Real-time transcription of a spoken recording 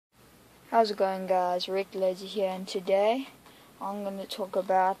How's it going, guys? Rick Lazy here, and today I'm going to talk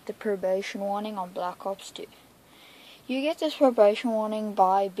about the probation warning on Black Ops 2. You get this probation warning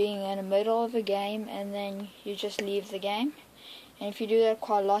by being in the middle of a game and then you just leave the game. And if you do that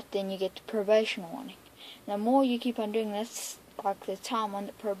quite a lot, then you get the probation warning. The more you keep on doing this, like the time on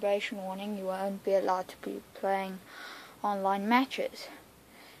the probation warning, you won't be allowed to be playing online matches.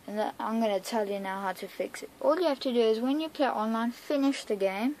 And I'm going to tell you now how to fix it. All you have to do is when you play online, finish the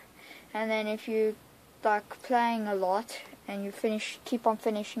game. And then if you like playing a lot and you keep on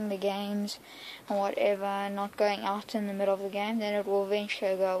finishing the games and whatever, and not going out in the middle of the game, then it will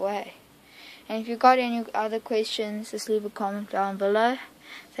eventually go away. And if you got any other questions, just leave a comment down below.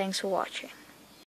 Thanks for watching.